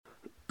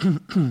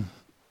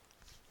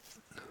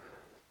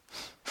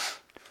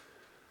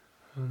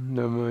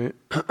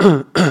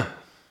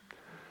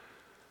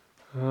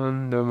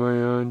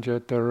Andamaya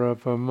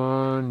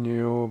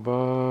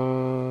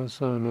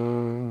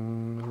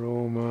Jatarapamanyobasanam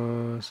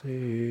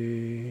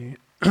Romasi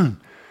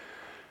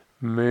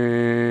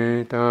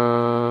Meta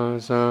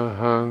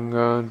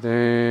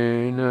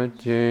Sahangatena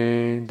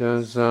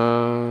Cetasa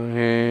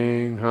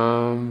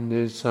Hengham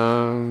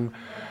Disang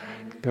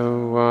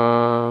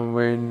Tawa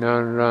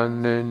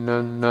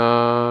Venaranena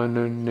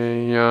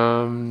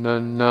Nanayam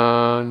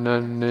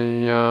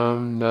Nananayam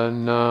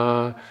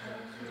Nanayam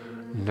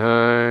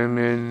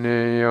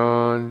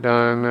Nanginiyon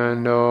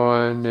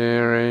Dangando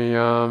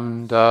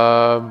Niriyam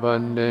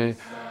Tabandi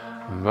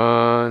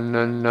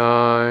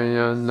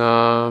Mananaya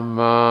Namawanam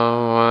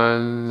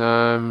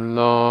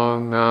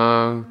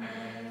Longang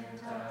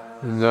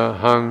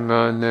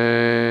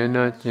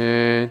Zahanganena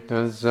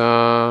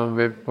Cetasa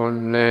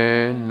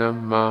Vipulena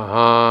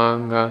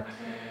Mahanga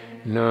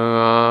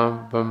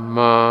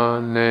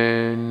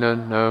Napamanena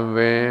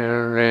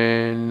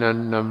Navirena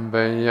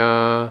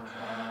Nambaya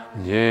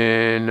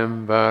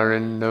Yenam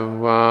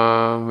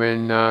Barindawa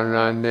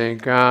Vinarande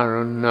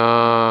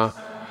Karuna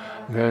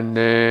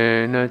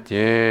Gandena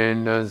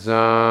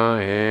Chendasa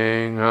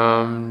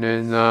Hengham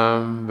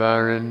Nizam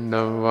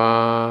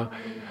Barindawa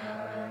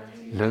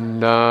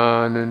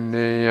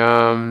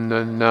Nandanandiyam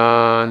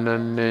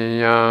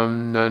Nandanandiyam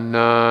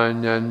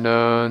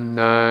Nandanandiyam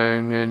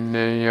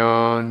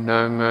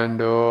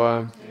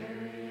Nandanandiyam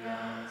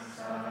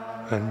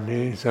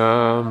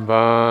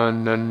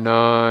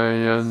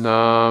Anisambandhanaya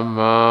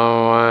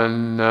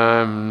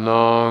namawanam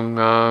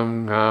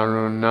longam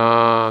karuna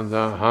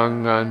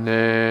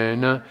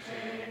sahanganena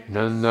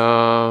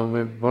nana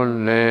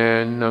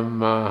vipulena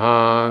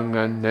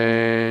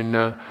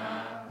mahanganena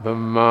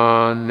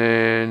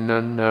Vamanena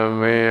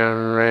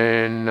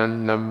navirena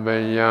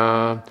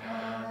nambaya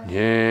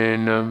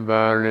Yena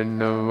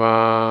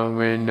barinava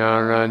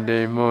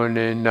vinaradi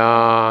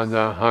munina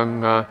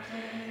sahanga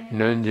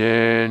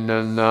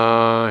Najena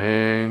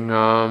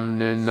Nahengam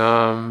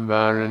Ninam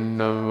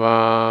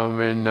Varanava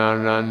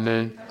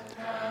Vinarani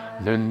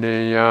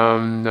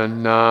Nandiyam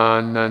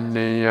Nana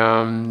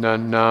Nandiyam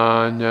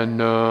Nana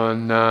Jano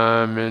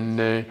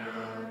Namini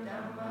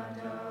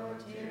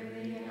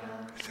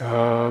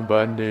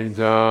Sabadi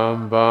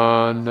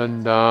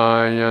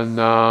Sabandandaya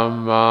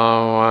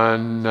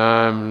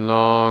Namawanam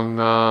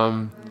Longam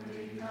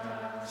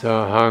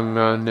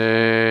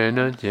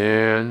Sahanganena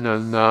Jena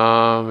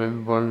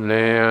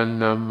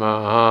Navipulena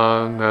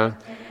Mahanga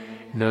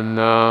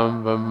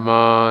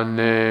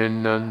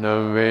Nanavamanena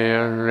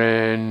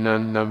Navirena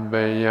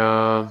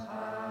Nabaya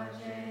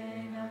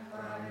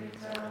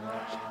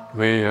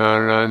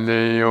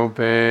Viharani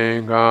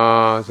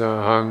Upeka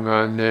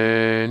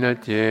Sahanganena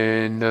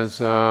Jena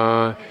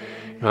Sa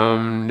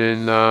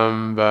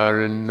Namdinam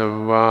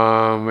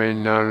Varindava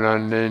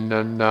Vinarani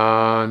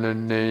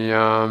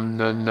Nandanandiyam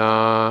Nana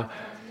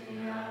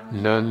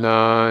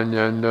Nana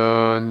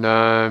Yando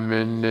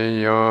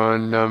Naminiyo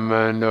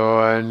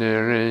Namado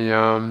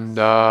Niriyam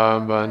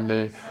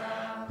Dabandi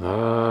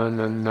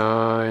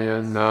Mananaya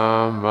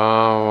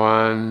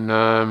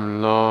Namawanam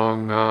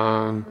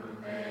Longhang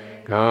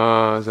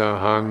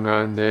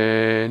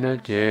Kasahangadena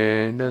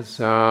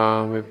Cedasa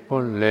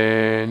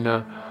Vipulena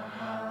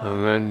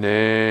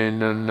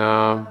Anganena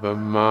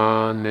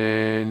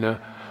Napamanena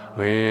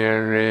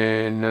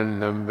Virena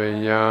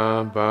Nambaya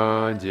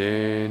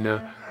Bhajena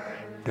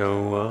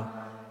Dawa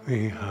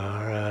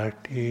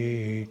Viharati